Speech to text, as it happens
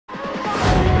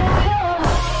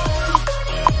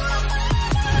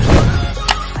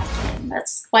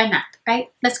us. Why not,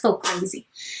 right? Let's go crazy.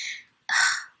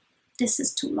 This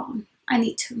is too long. I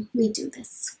need to redo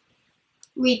this.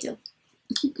 Redo.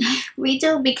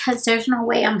 Redo, because there's no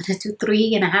way I'm going to do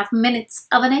 3.5 minutes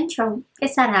of an intro.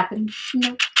 It's not happening.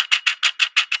 Nope.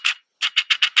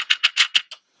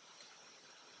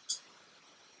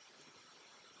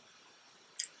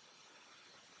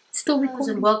 Still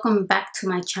recording. And welcome back to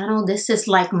my channel. This is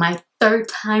like my 3rd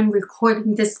time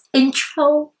recording this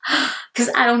intro because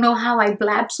I don't know how I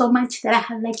blab so much that I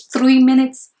have like 3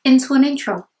 minutes into an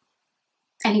intro.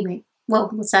 Anyway, well,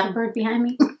 was that a bird behind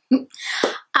me?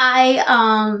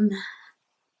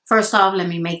 First off, let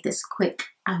me make this quick.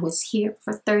 I was here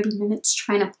for 30 minutes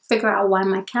trying to figure out why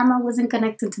my camera wasn't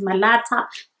connected to my laptop.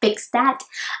 Fix that.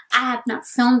 I have not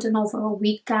filmed in over a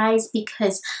week, guys,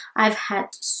 because I've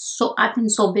been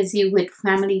so busy with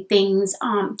family things,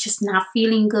 just not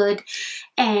feeling good,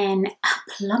 and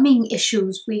plumbing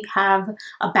issues. We have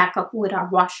a backup with our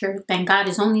washer. Thank God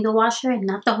it's only the washer and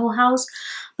not the whole house,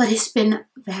 but it's been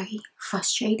very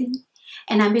frustrating.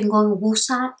 And I've been going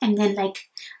woosah, and then like,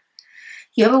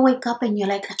 you ever wake up and you're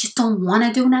like, I just don't want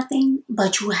to do nothing,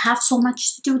 but you have so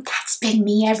much to do? That's been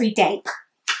me every day.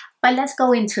 But let's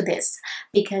go into this,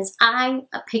 because I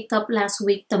picked up last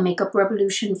week the Makeup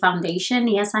Revolution foundation.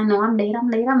 Yes, I know I'm late. I'm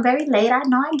very late. I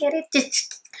know, I get it.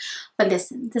 But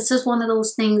listen, this is one of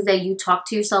those things that you talk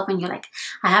to yourself and you're like,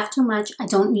 I have too much. I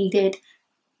don't need it.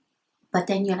 But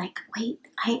then you're like, wait,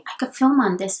 I could film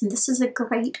on this, and this is a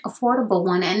great affordable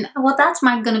one. And well, that's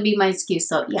gonna be my excuse.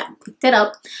 So yeah, picked it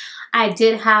up. I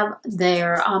did have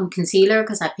their concealer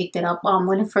because I picked it up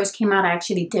when it first came out. I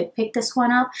actually did pick this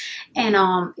one up,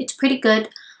 and it's pretty good.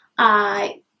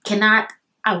 I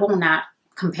will not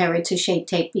compare it to Shape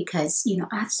Tape because, you know,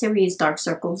 I have serious dark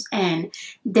circles, and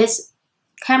this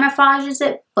camouflages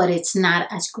it, but it's not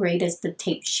as great as the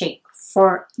Tape Shape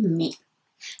for me.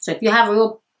 So if you have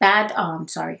real bad,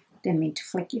 sorry, didn't mean to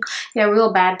flick you. If you have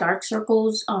real bad dark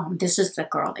circles, this is the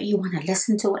girl that you want to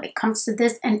listen to when it comes to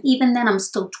this. And even then, I'm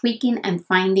still tweaking and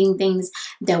finding things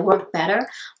that work better.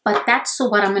 But that's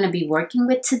what I'm going to be working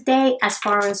with today. As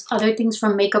far as other things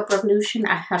from Makeup Revolution,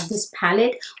 I have this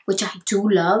palette, which I do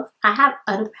love. I have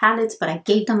other palettes, but I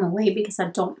gave them away because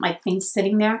I don't like things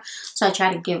sitting there. So I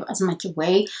try to give as much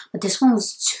away. But this one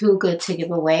was too good to give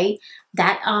away.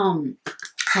 That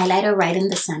highlighter right in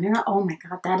the center, oh my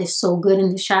god, that is so good,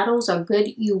 and the shadows are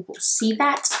good. You will see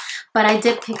that. But I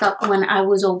did pick up, when I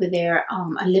was over there,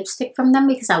 a lipstick from them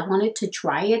because I wanted to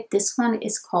try it. This one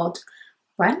is called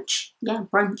Brunch. Yeah,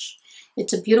 Brunch.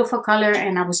 It's a beautiful color,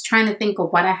 and I was trying to think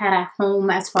of what I had at home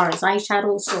as far as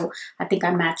eyeshadow, so I think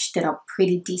I matched it up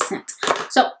pretty decent.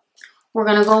 So we're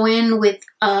going to go in with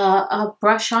a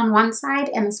brush on one side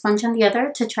and a sponge on the other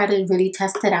to try to really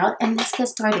test it out. And let's get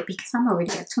started because I'm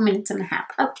already at 2.5 minutes.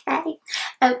 Okay?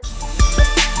 Okay.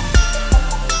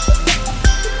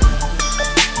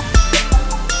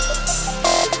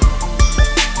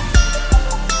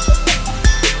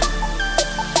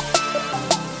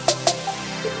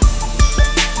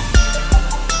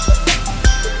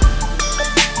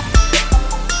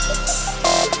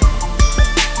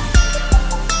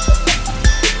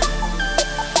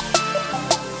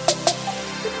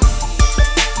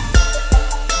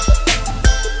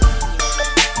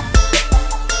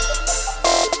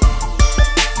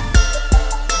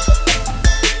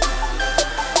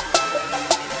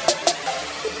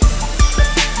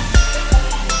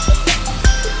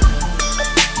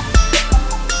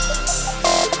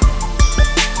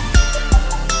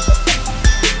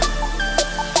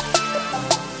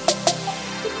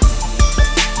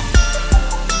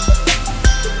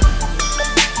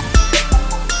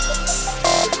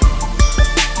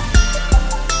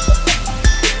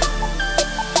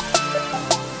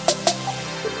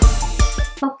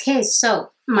 Okay,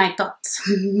 so my thoughts.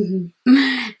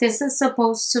 This is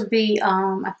supposed to be,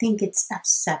 I think it's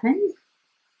F7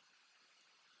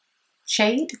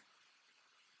 shade.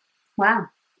 Wow,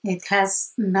 it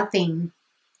has nothing.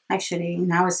 Actually,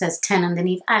 now it says 10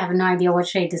 underneath. I have no idea what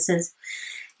shade this is.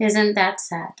 Isn't that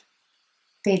sad?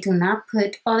 They do not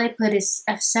put, all they put is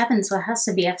F7, so it has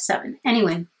to be F7.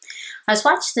 Anyway, I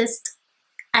swatched this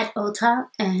at Ulta,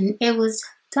 and it was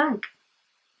dark.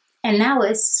 And now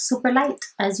it's super light,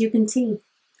 as you can see.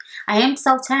 I am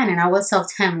self-tan, and I was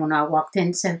self-tan when I walked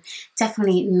in, so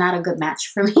definitely not a good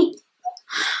match for me.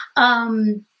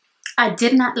 I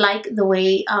did not like the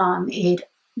way it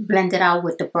blended out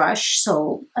with the brush,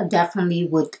 so I definitely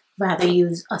would rather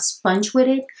use a sponge with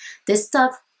it. This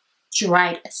stuff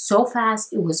dried so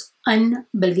fast, it was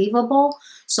unbelievable.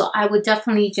 So I would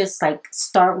definitely just like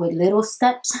start with little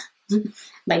steps,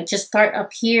 like just start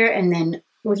up here and then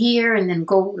here and then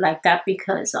go like that,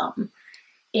 because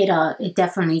it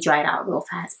definitely dried out real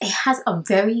fast. It has a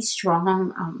very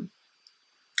strong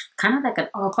kind of like an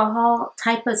alcohol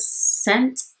type of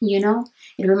scent, you know.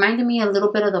 It reminded me a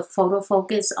little bit of the Photo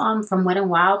Focus from Wet n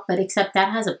Wild, but except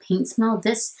that has a paint smell.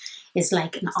 This is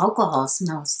like an alcohol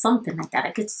smell, something like that.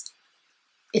 Like it's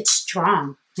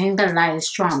strong. I ain't gonna lie, it's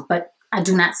strong, but I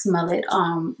do not smell it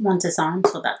once it's on,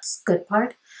 so that's good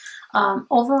part.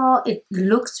 Overall, it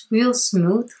looks real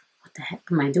smooth. What the heck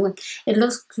am I doing? It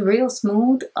looks real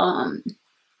smooth.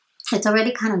 It's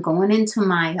already kind of going into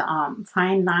my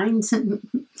fine lines.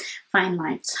 Fine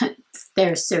lines.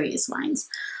 They're serious lines.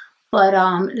 But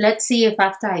let's see if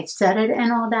after I've set it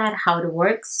and all that, how it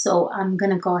works. So I'm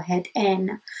going to go ahead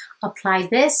and apply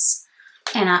this.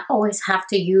 And I always have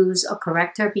to use a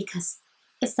corrector because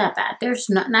it's that bad. There's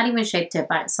not even Shape Tape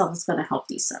by itself is going to help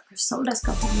these suckers. So let's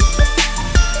go ahead.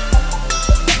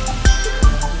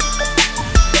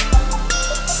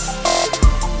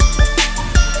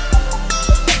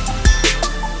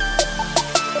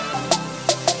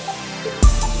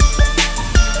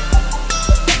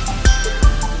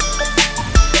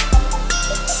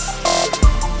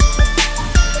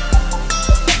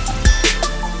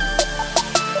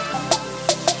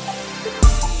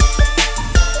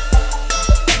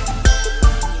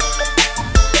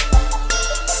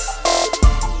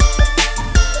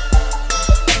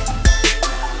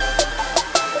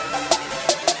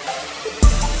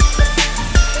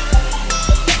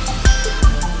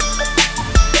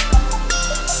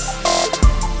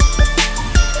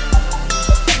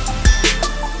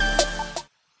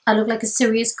 I look like a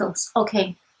serious ghost.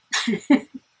 Okay.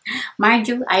 Mind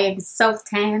you, I am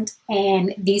self-tanned,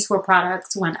 and these were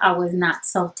products when I was not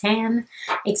self-tan,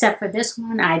 except for this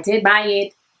one. I did buy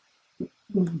it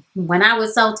when I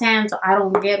was self-tan, so I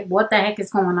don't get what the heck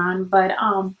is going on. But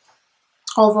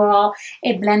overall,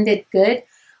 it blended good.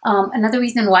 Another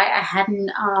reason why I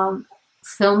hadn't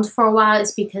filmed for a while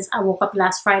is because I woke up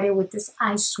last Friday with this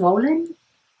eye swollen.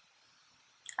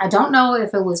 I don't know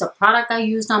if it was a product I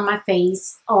used on my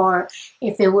face or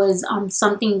if it was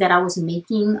something that I was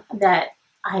making that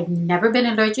I've never been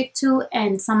allergic to,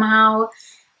 and somehow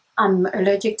I'm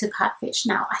allergic to codfish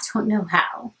now. I don't know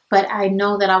how, but I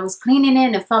know that I was cleaning it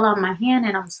and it fell on my hand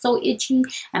and I was so itchy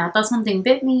and I thought something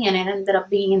bit me, and it ended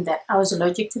up being that I was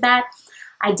allergic to that.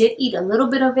 I did eat a little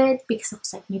bit of it because I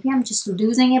was like, maybe I'm just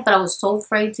losing it, but I was so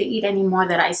afraid to eat anymore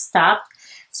that I stopped.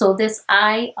 So this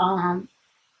eye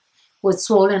was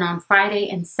swollen on Friday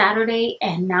and Saturday,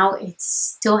 and now it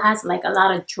still has like a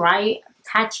lot of dry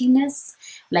patchiness,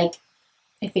 like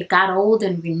if it got old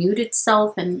and renewed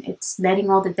itself and it's letting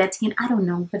all the dead skin. I don't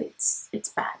know, but it's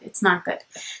bad. It's not good.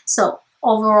 So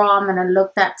overall, I'm gonna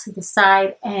look that to the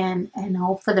side and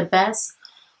hope for the best.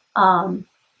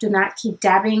 Do not keep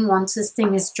dabbing. Once this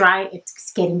thing is dry,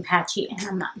 it's getting patchy and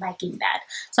I'm not liking that.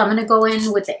 So I'm going to go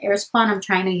in with the Airspun. I'm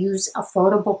trying to use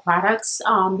affordable products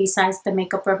besides the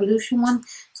Makeup Revolution one.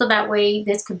 So that way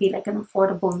this could be like an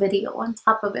affordable video on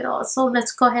top of it all. So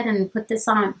let's go ahead and put this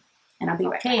on and I'll be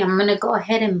right back. Okay, I'm going to go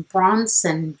ahead and bronze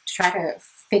and try to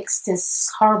fix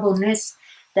this horribleness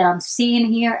that I'm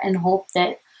seeing here and hope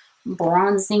that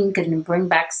bronzing can bring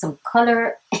back some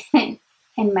color and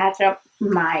match up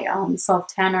my self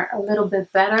tanner a little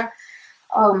bit better.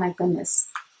 Oh my goodness,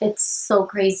 it's so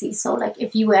crazy. So like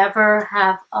if you ever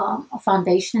have a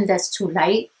foundation that's too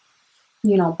light,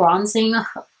 you know, bronzing,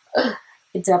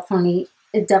 it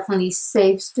definitely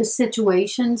saves the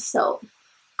situation. So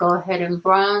go ahead and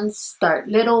bronze. Start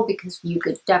little because you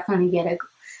could definitely get it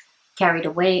carried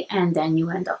away and then you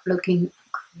end up looking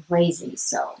crazy.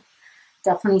 So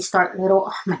definitely start little.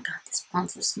 Oh my god, this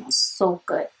bronzer smells so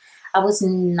good. I was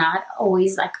not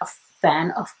always like a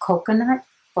fan of coconut,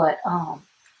 but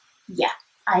yeah,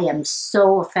 I am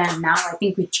so a fan now. I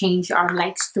think we changed our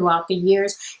likes throughout the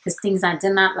years because things I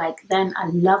did not like then, I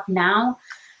love now.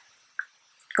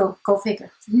 Go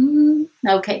figure.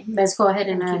 Okay, let's go ahead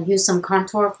and use some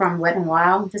contour from Wet n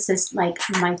Wild. This is like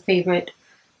my favorite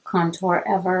contour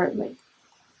ever. Like,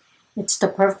 it's the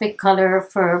perfect color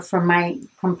for my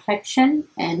complexion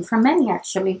and for many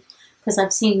actually. Because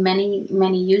I've seen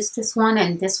many use this one,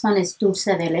 and this one is Dulce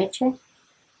de Leche.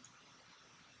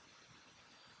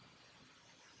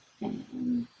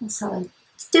 And so I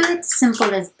do it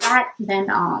simple as that. Then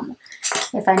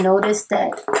if I notice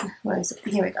that, where is it?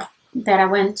 Here we go. That I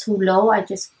went too low, I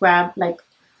just grab like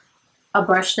a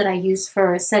brush that I use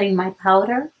for setting my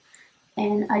powder,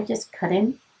 and I just cut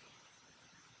in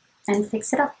and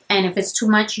fix it up. And if it's too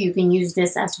much, you can use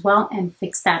this as well and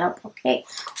fix that up. Okay,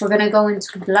 we're gonna go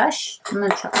into blush. I'm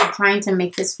trying to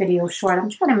make this video short. I'm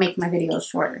trying to make my videos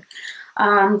shorter.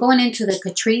 I'm going into the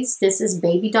Catrice. This is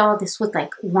Baby Doll. This was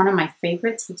like one of my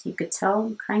favorites, as you could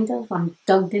tell, kind of. I'm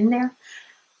dug in there.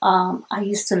 I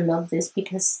used to love this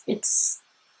because it's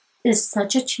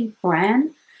such a cheap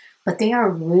brand, but they are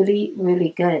really, really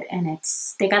good. And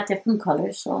they got different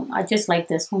colors. So I just like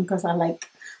this one because I like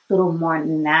a little more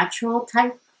natural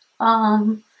type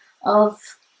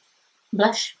of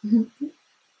blush.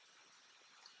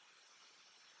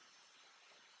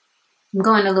 I'm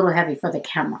going a little heavy for the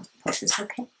camera purpose,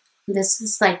 okay? This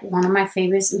is like one of my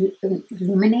favorites,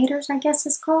 illuminators, I guess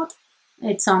it's called.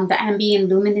 It's the Ambient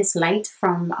Luminous Light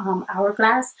from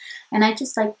Hourglass. And I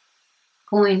just like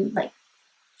going like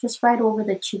just right over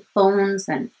the cheekbones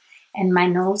and my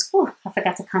nose. Oh, I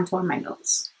forgot to contour my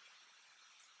nose.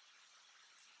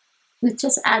 It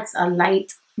just adds a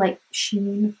light, like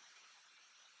sheen,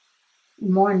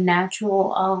 more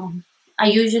natural. I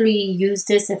usually use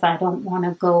this if I don't want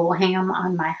to go ham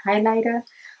on my highlighter.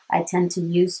 I tend to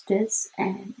use this,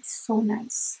 and it's so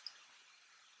nice.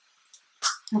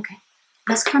 Okay,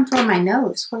 let's contour my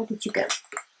nose. Where did you go?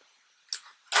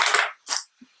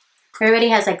 Everybody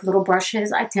has like little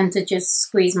brushes. I tend to just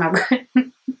squeeze my brush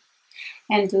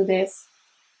and do this.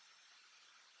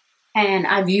 And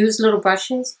I've used little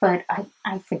brushes, but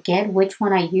I forget which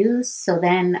one I use. So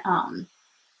then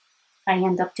I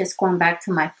end up just going back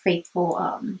to my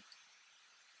faithful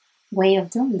way of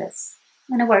doing this.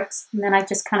 And it works. And then I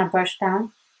just kind of brush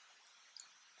down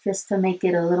just to make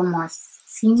it a little more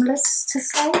seamless to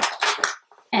say.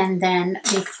 And then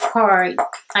before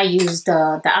I use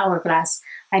the Hourglass,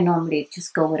 I normally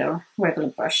just go with a regular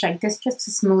brush like this just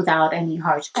to smooth out any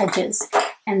harsh edges.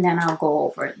 And then I'll go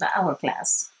over the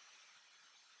Hourglass.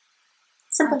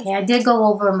 Simple. Okay, I did go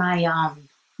over my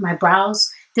my brows.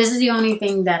 This is the only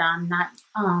thing that I'm not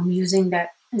using that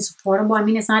is affordable. I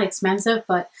mean, it's not expensive,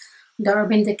 but the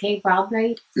Urban Decay Brow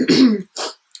Blade.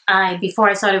 Before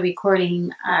I started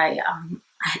recording, I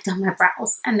had done my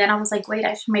brows, and then I was like, wait,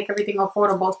 I should make everything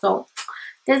affordable. So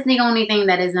this is the only thing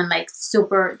that isn't like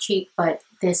super cheap, but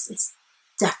this is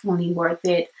definitely worth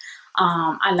it.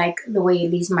 I like the way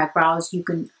it leaves my brows. You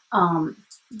can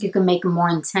make them more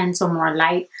intense or more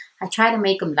light. I try to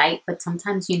make them light, but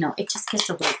sometimes, you know, it just gets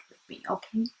away with me,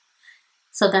 okay?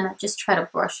 So then I just try to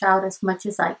brush out as much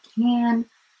as I can,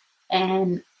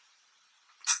 and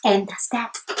that's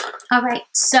that. All right,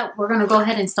 so we're gonna go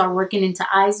ahead and start working into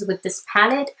eyes with this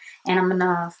palette, and I'm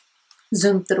gonna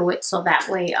zoom through it so that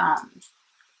way,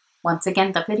 once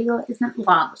again, the video isn't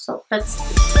long. So let's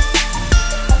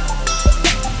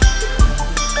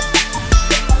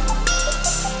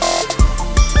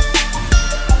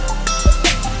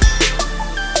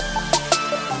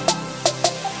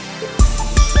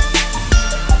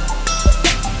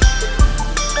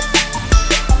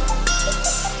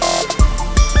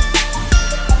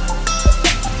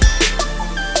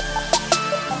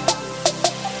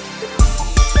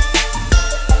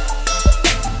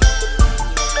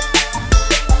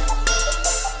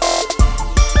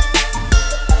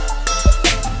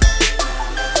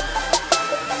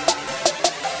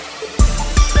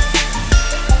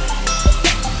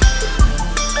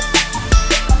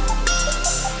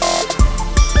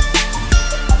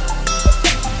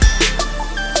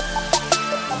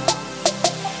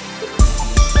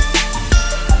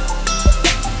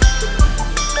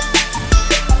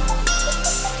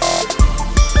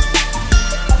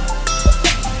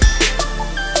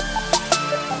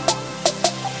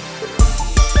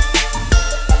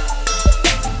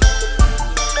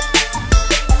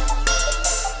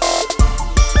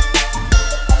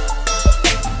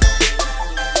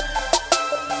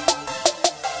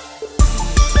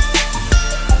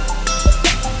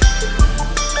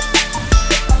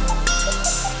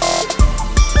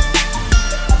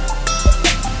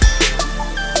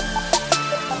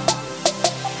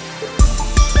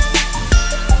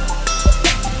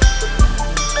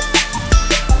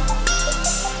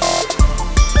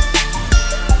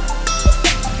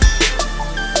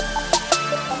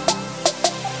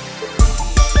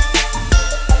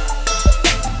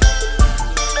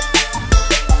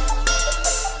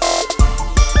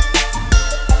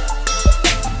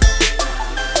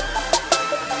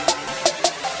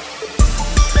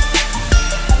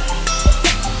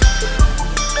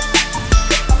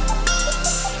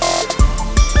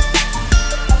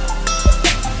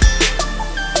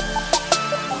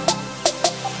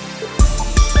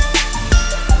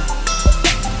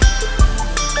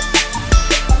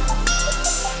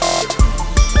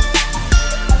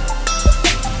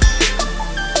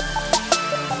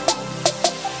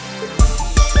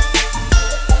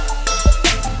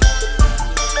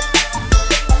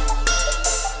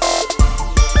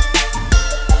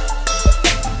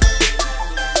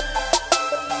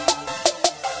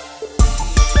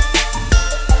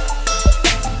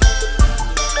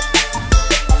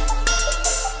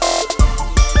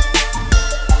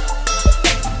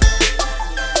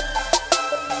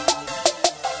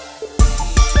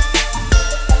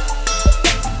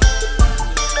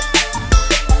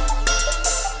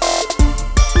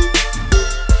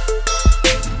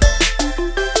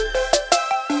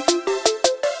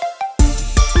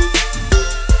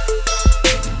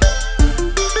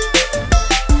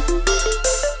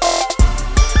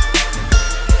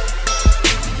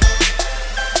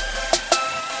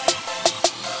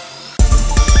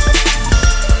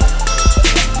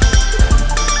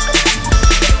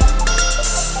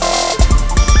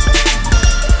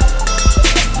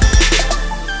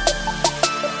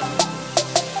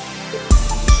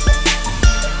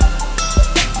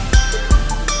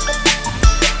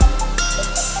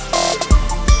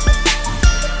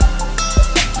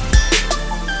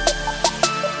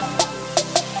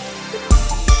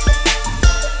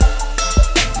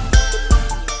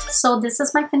So this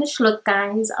is my finished look,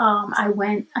 guys. I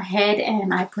went ahead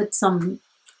and I put some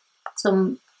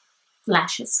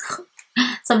lashes.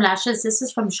 Some lashes. This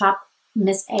is from Shop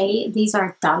Miss A. These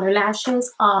are dollar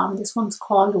lashes. This one's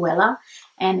called Luella,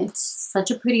 and it's such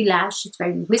a pretty lash. It's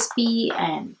very wispy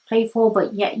and playful,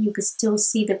 but yet you can still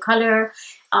see the color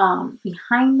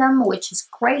behind them, which is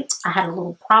great. I had a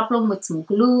little problem with some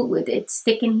glue with it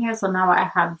sticking here, so now I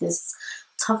have this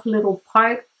tough little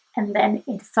part, and then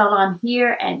it fell on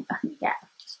here, and yeah,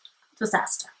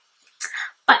 disaster.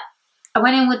 But I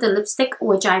went in with the lipstick,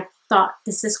 which I thought,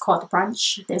 this is called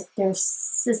Brunch.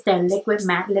 This is their liquid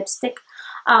matte lipstick.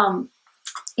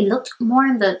 It looked more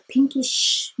in the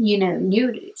pinkish, you know,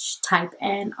 nudish type,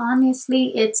 and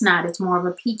honestly it's not. It's more of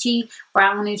a peachy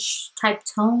brownish type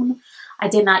tone. I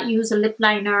did not use a lip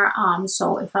liner,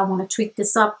 so if I want to tweak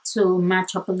this up to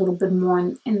match up a little bit more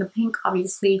in the pink,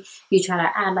 obviously you try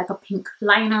to add like a pink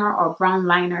liner or brown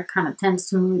liner, kind of tends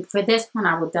to move. For this one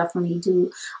I would definitely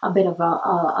do a bit of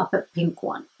a pink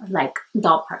one, like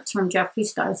Doll Parts from Jeffree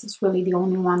Stars. It's really the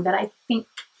only one that I think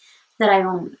that I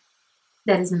own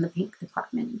that is in the pink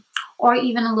department, or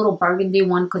even a little burgundy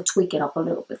one could tweak it up a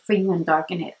little bit for you and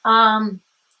darken it. Other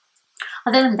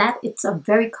than that, it's a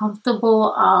very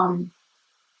comfortable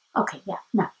okay, yeah,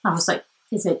 no, I was like,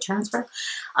 is it transfer?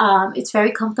 It's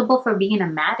very comfortable for being a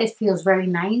matte. It feels very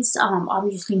nice.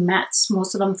 Obviously mattes,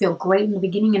 most of them feel great in the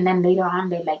beginning, and then later on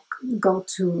they like go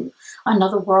to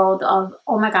another world of,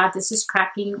 oh my god, this is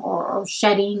cracking or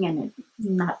shedding, and it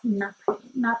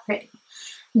not pretty.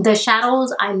 The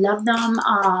shadows, I love them.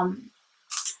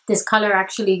 This color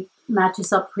actually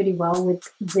matches up pretty well with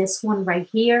this one right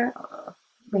here.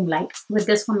 Ring light with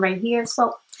this one right here,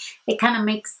 so it kind of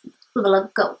makes the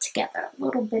look go together a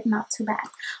little bit. Not too bad.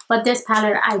 But this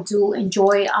palette I do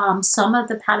enjoy. Some of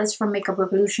the palettes from Makeup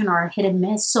Revolution are hit and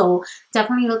miss, so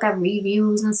definitely look at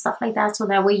reviews and stuff like that, so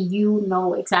that way you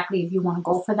know exactly if you want to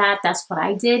go for that. That's what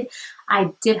I did.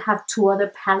 I did have 2 other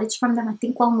palettes from them. I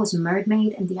think one was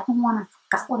Mermaid and the other one I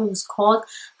forgot what it was called,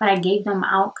 but I gave them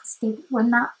out because they were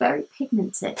not very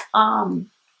pigmented.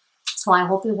 So I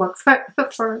hope it worked for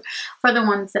the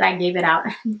ones that I gave it out.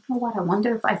 And you know what? I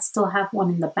wonder if I still have one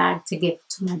in the bag to give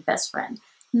to my best friend.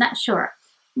 Not sure,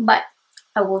 but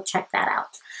I will check that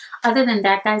out. Other than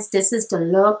that, guys, this is the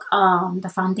look.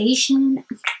 The foundation,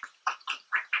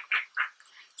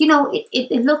 you know,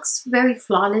 it looks very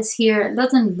flawless here. It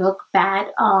doesn't look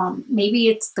bad. Maybe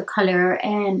it's the color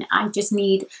and I just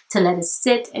need to let it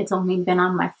sit. It's only been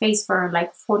on my face for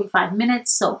like 45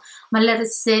 minutes. So I'm gonna let it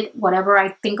sit. Whatever I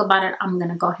think about it, I'm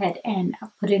gonna go ahead and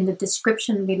put in the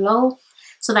description below,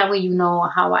 so that way you know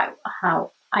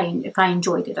if I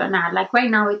enjoyed it or not. Like right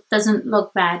now it doesn't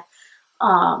look bad,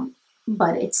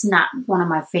 but it's not one of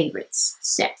my favorites.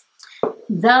 So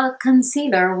the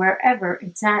concealer, wherever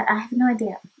it's at, I have no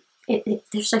idea.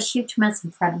 There's a huge mess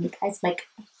in front of me, guys. Like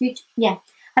a huge, yeah.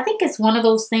 I think it's one of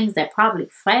those things that probably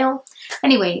fail.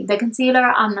 Anyway, the concealer,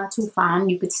 I'm not too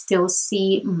fond. You could still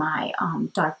see my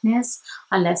darkness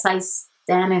unless I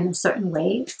stand in a certain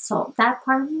way. So that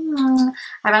part,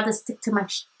 I'd rather stick to my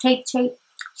shape tape.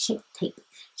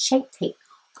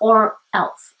 Or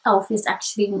e.l.f. e.l.f. is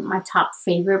actually my top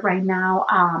favorite right now.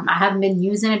 I haven't been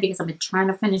using it because I've been trying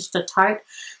to finish the Tarte,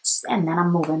 and then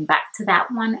I'm moving back to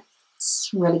that one.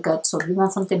 It's really good. So if you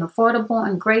want something affordable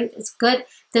and great, it's good.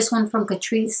 This one from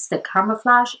Catrice, the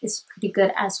Camouflage, is pretty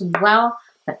good as well.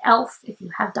 But e.l.f., if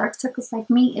you have dark circles like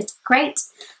me, it's great.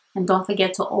 And don't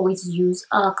forget to always use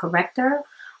a corrector.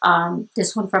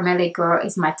 This one from L.A.GIRL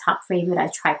is my top favorite. I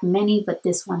tried many, but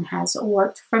this one has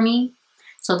worked for me.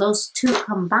 So those 2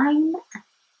 combined,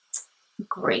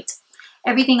 great.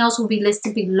 Everything else will be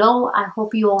listed below. I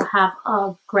hope you all have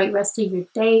a great rest of your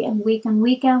day and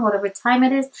weekend, whatever time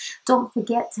it is. Don't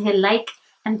forget to hit like,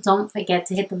 and don't forget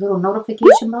to hit the little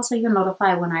notification bell so you're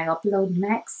notified when I upload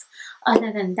next.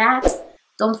 Other than that,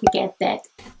 don't forget that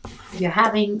if you're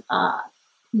having a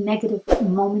negative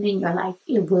moment in your life,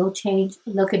 it will change.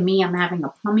 Look at me, I'm having a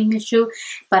plumbing issue,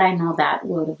 but I know that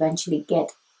will eventually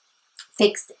get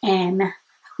fixed, and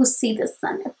we'll see the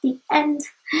sun at the end.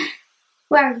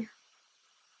 Where are you?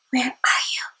 Where are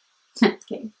you?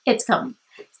 Okay, it's coming.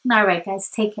 All right, guys,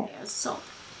 take care. So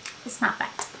it's not bad.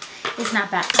 It's not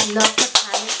bad. I love the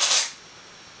palette.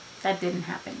 That didn't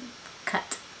happen.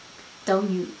 Cut. Don't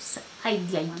use. I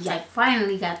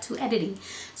finally got to editing.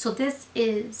 So this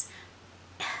is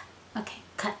okay.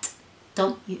 Cut.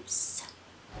 Don't use.